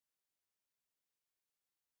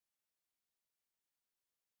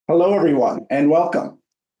Hello, everyone, and welcome.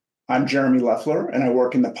 I'm Jeremy Leffler, and I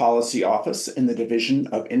work in the Policy Office in the Division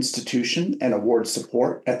of Institution and Award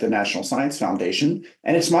Support at the National Science Foundation,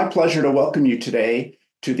 and it's my pleasure to welcome you today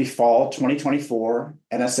to the Fall 2024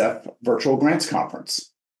 NSF Virtual Grants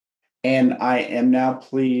Conference. And I am now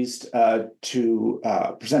pleased to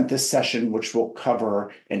present this session, which will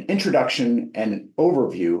cover an introduction and an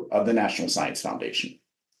overview of the National Science Foundation.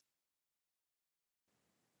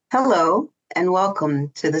 Hello, and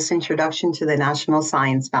welcome to this introduction to the National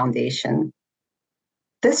Science Foundation.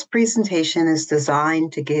 This presentation is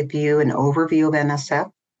designed to give you an overview of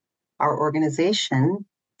NSF, our organization,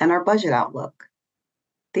 and our budget outlook.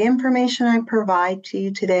 The information I provide to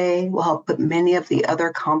you today will help put many of the other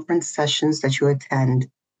conference sessions that you attend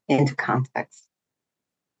into context.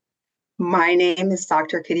 My name is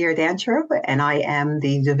Dr. Quadira Dantro, and I am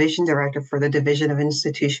the Division Director for the Division of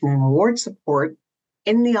Institution and Award Support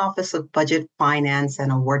in the Office of Budget, Finance,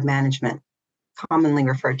 and Award Management, commonly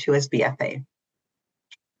referred to as BFA.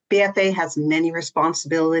 BFA has many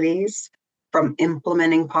responsibilities, from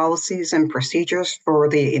implementing policies and procedures for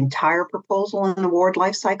the entire proposal and award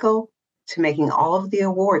lifecycle to making all of the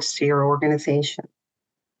awards to your organization.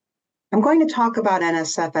 I'm going to talk about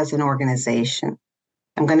NSF as an organization.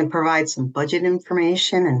 I'm going to provide some budget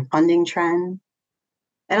information and funding trends,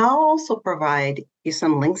 and I'll also provide you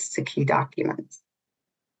some links to key documents.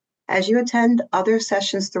 As you attend other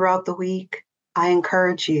sessions throughout the week, I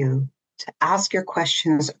encourage you to ask your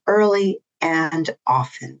questions early and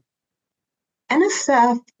often.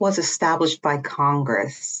 NSF was established by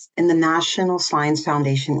Congress in the National Science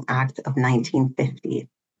Foundation Act of 1950.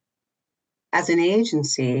 As an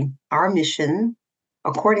agency, our mission,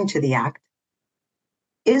 according to the Act,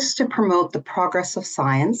 is to promote the progress of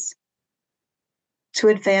science, to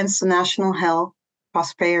advance the national health,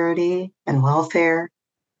 prosperity, and welfare,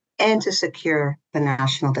 and to secure the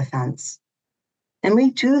national defense. And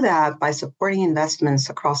we do that by supporting investments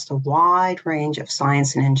across a wide range of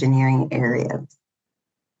science and engineering areas.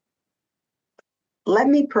 Let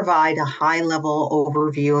me provide a high-level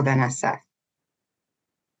overview of NSF.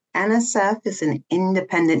 NSF is an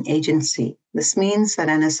independent agency. This means that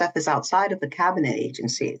NSF is outside of the cabinet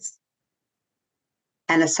agencies.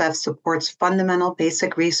 NSF supports fundamental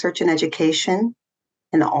basic research and education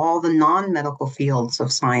in all the non-medical fields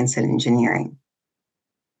of science and engineering.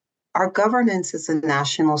 Our governance is a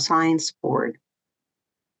National Science Board.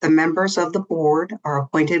 The members of the board are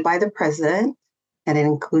appointed by the president, and it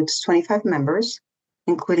includes 25 members,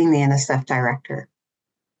 including the NSF director.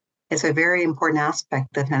 It's a very important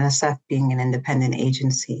aspect of NSF being an independent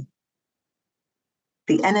agency.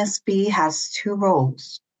 The NSB has two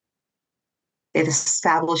roles. It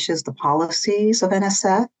establishes the policies of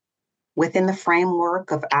NSF within the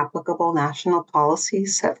framework of applicable national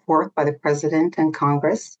policies set forth by the President and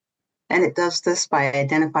Congress. And it does this by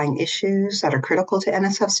identifying issues that are critical to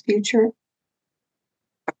NSF's future,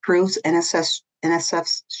 approves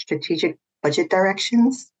NSF's strategic budget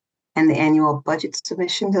directions and the annual budget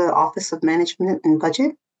submission to the Office of Management and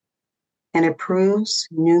Budget, and approves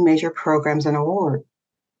new major programs and awards.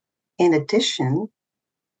 In addition,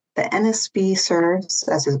 the NSB serves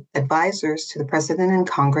as advisors to the President and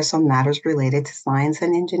Congress on matters related to science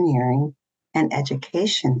and engineering and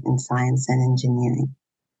education in science and engineering.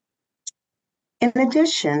 In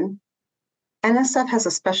addition, NSF has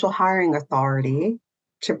a special hiring authority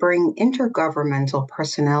to bring Intergovernmental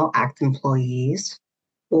Personnel Act employees,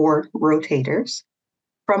 or rotators,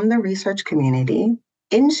 from the research community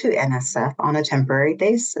into NSF on a temporary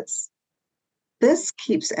basis. This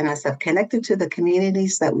keeps NSF connected to the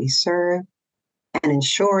communities that we serve and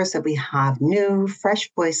ensures that we have new, fresh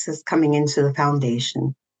voices coming into the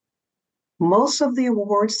foundation. Most of the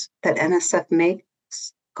awards that NSF makes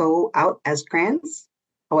go out as grants.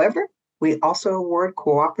 However, we also award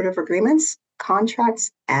cooperative agreements, contracts,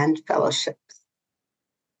 and fellowships.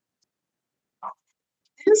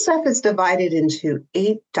 NSF is divided into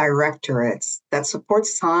 8 directorates that support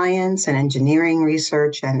science and engineering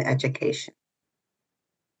research and education.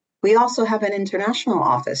 We also have an international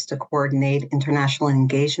office to coordinate international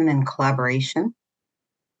engagement and collaboration,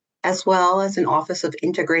 as well as an Office of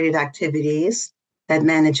Integrated Activities that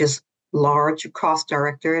manages large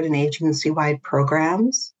cross-directorate and agency-wide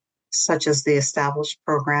programs, such as the established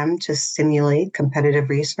program to stimulate competitive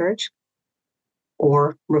research,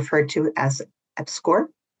 or referred to as EPSCoR.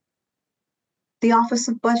 The Office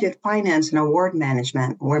of Budget, Finance, and Award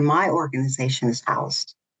Management, where my organization is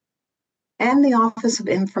housed, and the Office of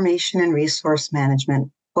Information and Resource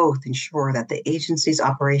Management both ensure that the agency's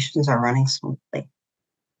operations are running smoothly.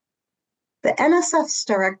 The NSF's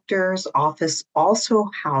Director's Office also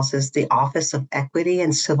houses the Office of Equity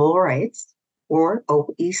and Civil Rights, or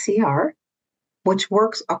OECR, which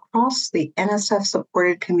works across the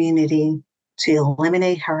NSF-supported community to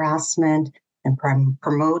eliminate harassment and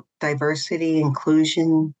promote diversity,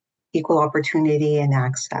 inclusion, equal opportunity, and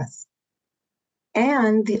access.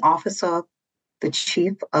 And the Office of the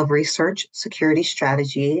Chief of Research, Security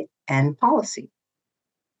Strategy, and Policy,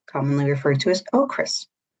 commonly referred to as OCRIS,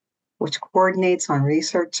 which coordinates on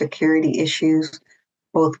research security issues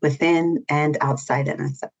both within and outside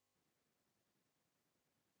NSF.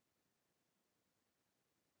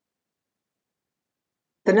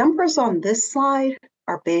 The numbers on this slide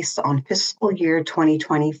are based on fiscal year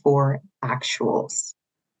 2024 actuals.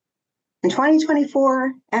 In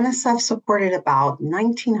 2024, NSF supported about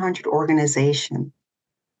 1,900 organizations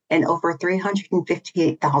and over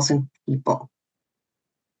 358,000 people.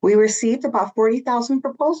 We received about 40,000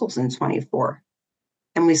 proposals in 24,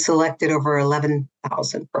 and we selected over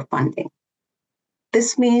 11,000 for funding.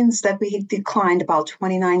 This means that we declined about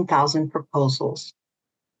 29,000 proposals.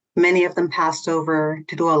 Many of them passed over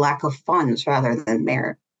due to a lack of funds rather than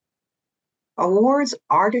merit. Awards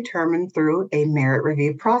are determined through a merit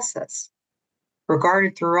review process,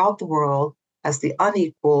 regarded throughout the world as the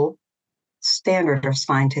unequal standard of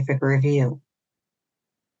scientific review.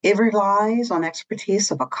 It relies on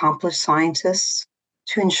expertise of accomplished scientists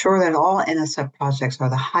to ensure that all NSF projects are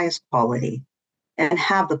the highest quality and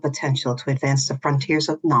have the potential to advance the frontiers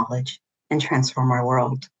of knowledge and transform our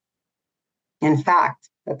world. In fact,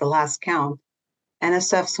 at the last count,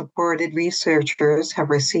 NSF-supported researchers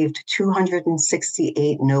have received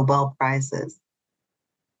 268 Nobel Prizes.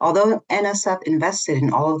 Although NSF invested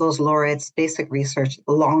in all of those laureates' basic research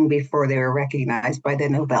long before they were recognized by the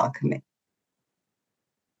Nobel Committee.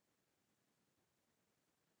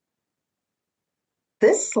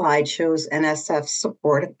 This slide shows NSF's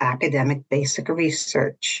support of academic basic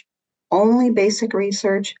research. Only basic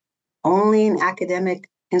research, only in academic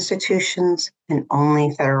institutions, and only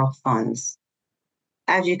federal funds.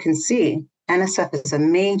 As you can see, NSF is a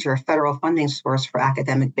major federal funding source for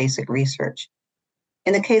academic basic research.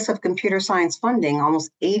 In the case of computer science funding,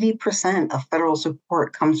 almost 80% of federal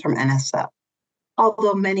support comes from NSF,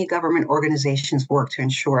 although many government organizations work to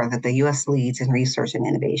ensure that the U.S. leads in research and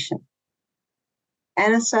innovation.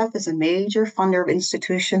 NSF is a major funder of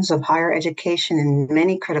institutions of higher education in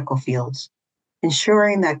many critical fields,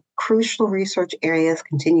 ensuring that crucial research areas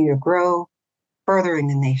continue to grow, furthering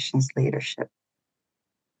the nation's leadership.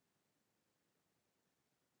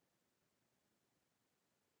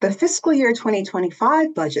 The fiscal year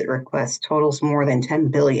 2025 budget request totals more than $10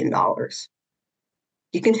 billion.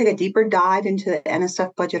 You can take a deeper dive into the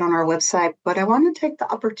NSF budget on our website, but I want to take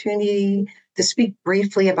the opportunity to speak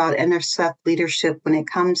briefly about NSF leadership when it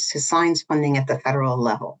comes to science funding at the federal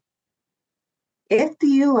level. If the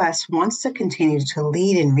U.S. wants to continue to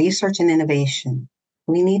lead in research and innovation,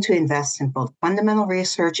 we need to invest in both fundamental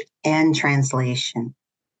research and translation.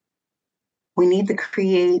 We need to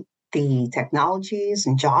create the technologies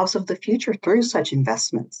and jobs of the future through such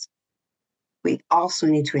investments. We also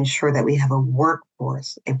need to ensure that we have a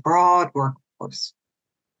workforce, a broad workforce,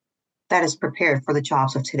 that is prepared for the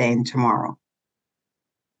jobs of today and tomorrow.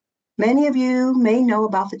 Many of you may know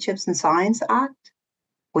about the CHIPS and Science Act,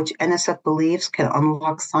 which NSF believes can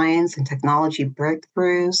unlock science and technology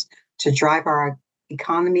breakthroughs to drive our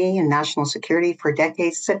economy and national security for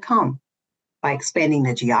decades to come by expanding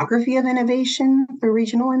the geography of innovation through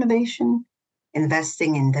regional innovation,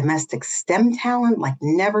 investing in domestic STEM talent like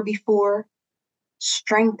never before,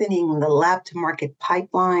 strengthening the lab-to-market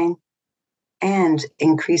pipeline, and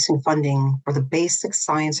increasing funding for the basic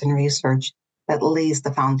science and research that lays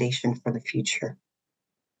the foundation for the future.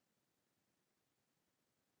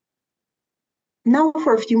 Now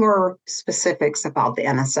for a few more specifics about the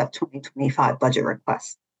NSF 2025 budget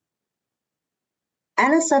request.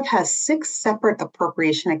 NSF has 6 separate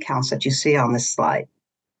appropriation accounts that you see on this slide.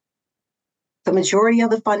 The majority of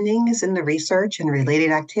the funding is in the Research and Related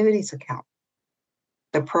Activities account.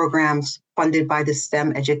 The programs funded by the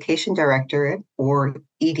STEM Education Directorate, or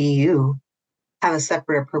EDU, have a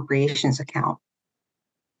separate appropriations account.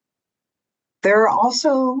 There are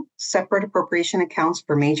also separate appropriation accounts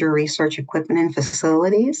for major research equipment and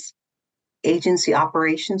facilities, agency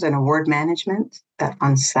operations and award management that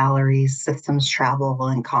funds salaries, systems, travel,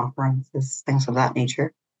 and conferences, things of that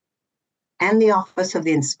nature, and the Office of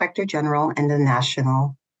the Inspector General and the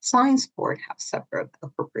National Science Board have separate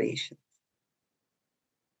appropriations.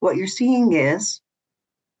 What you're seeing is,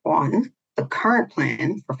 1, the current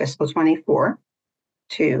plan for fiscal 24,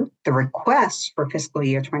 2, the request for fiscal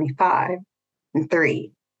year 25, and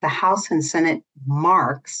 3, the House and Senate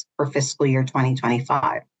marks for fiscal year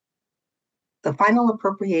 2025. The final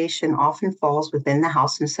appropriation often falls within the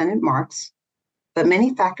House and Senate marks, but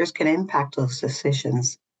many factors can impact those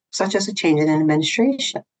decisions, such as a change in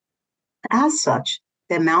administration. As such,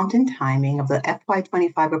 the amount and timing of the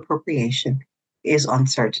FY25 appropriation is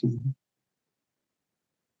uncertain.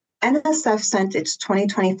 NSF sent its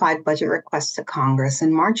 2025 budget request to Congress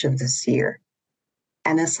in March of this year.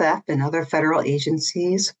 NSF and other federal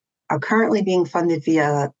agencies are currently being funded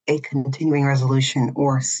via a continuing resolution,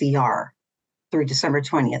 or CR, through December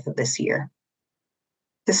 20th of this year.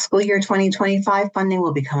 Fiscal year 2025 funding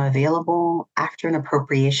will become available after an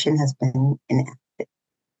appropriation has been enacted.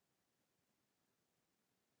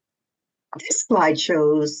 This slide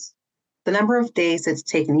shows the number of days it's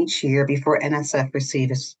taken each year before NSF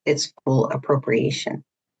receives its full appropriation.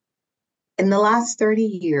 In the last 30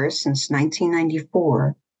 years, since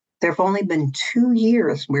 1994, there have only been 2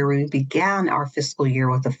 years where we began our fiscal year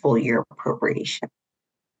with a full year appropriation.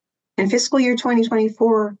 In fiscal year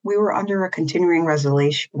 2024, we were under a continuing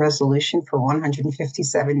resolution for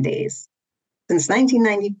 157 days. Since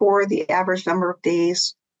 1994, the average number of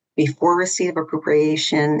days before receipt of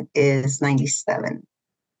appropriation is 97.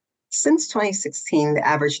 Since 2016, the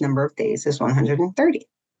average number of days is 130.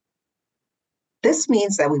 This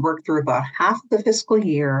means that we work through about half of the fiscal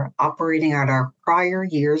year operating at our prior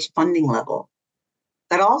year's funding level.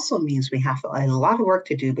 That also means we have a lot of work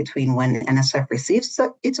to do between when NSF receives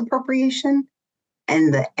its appropriation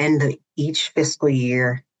and the end of each fiscal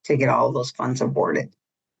year to get all of those funds awarded.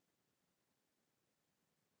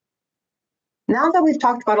 Now that we've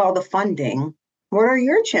talked about all the funding, what are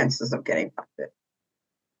your chances of getting funded?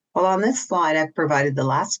 Well, on this slide, I've provided the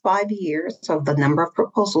last 5 years of the number of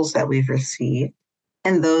proposals that we've received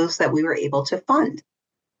and those that we were able to fund.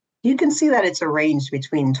 You can see that it's a range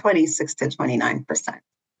between 26 to 29%.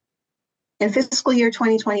 In fiscal year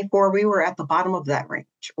 2024, we were at the bottom of that range,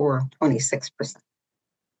 or 26%.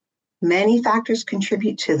 Many factors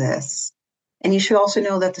contribute to this, and you should also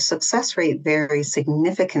know that the success rate varies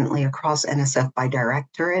significantly across NSF by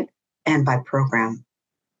directorate and by program.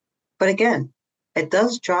 But again, it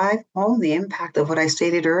does drive home the impact of what I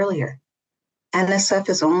stated earlier. NSF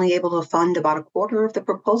is only able to fund about a quarter of the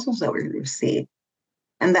proposals that we receive,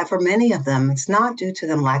 and that for many of them, it's not due to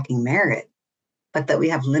them lacking merit, but that we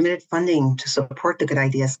have limited funding to support the good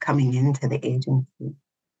ideas coming into the agency.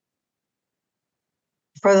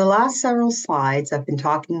 For the last several slides, I've been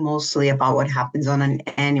talking mostly about what happens on an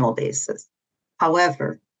annual basis.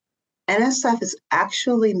 However, NSF is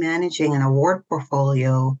actually managing an award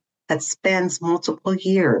portfolio that spans multiple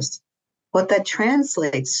years. What that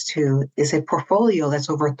translates to is a portfolio that's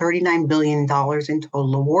over $39 billion in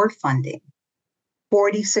total award funding,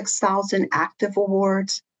 46,000 active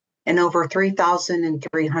awards, and over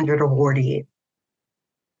 3,300 awardees.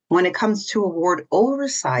 When it comes to award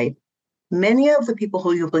oversight, many of the people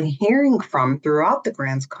who you'll be hearing from throughout the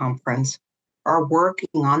grants conference are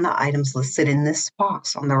working on the items listed in this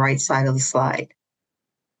box on the right side of the slide.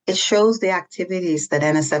 It shows the activities that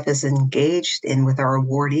NSF is engaged in with our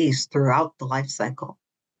awardees throughout the life cycle.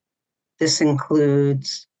 This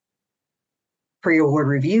includes pre-award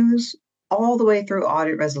reviews all the way through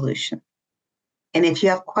audit resolution. And if you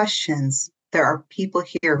have questions, there are people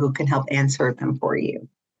here who can help answer them for you.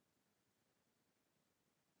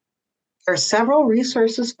 There are several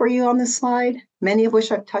resources for you on this slide, many of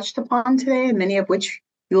which I've touched upon today, and many of which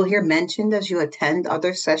you will hear mentioned as you attend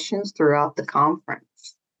other sessions throughout the conference.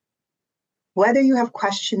 Whether you have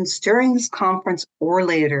questions during this conference or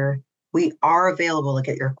later, we are available to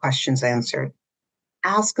get your questions answered.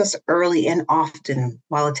 Ask us early and often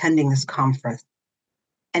while attending this conference,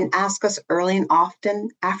 and ask us early and often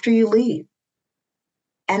after you leave.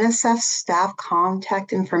 NSF staff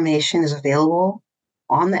contact information is available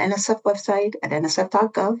on the NSF website at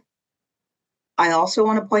nsf.gov. I also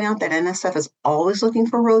want to point out that NSF is always looking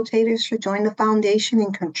for rotators to join the foundation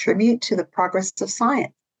and contribute to the progress of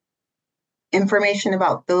science. Information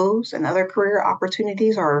about those and other career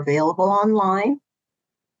opportunities are available online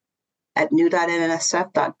at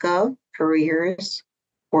new.nsf.gov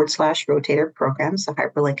careers/rotator programs. The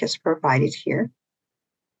hyperlink is provided here.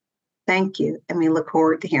 Thank you, and we look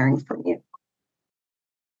forward to hearing from you.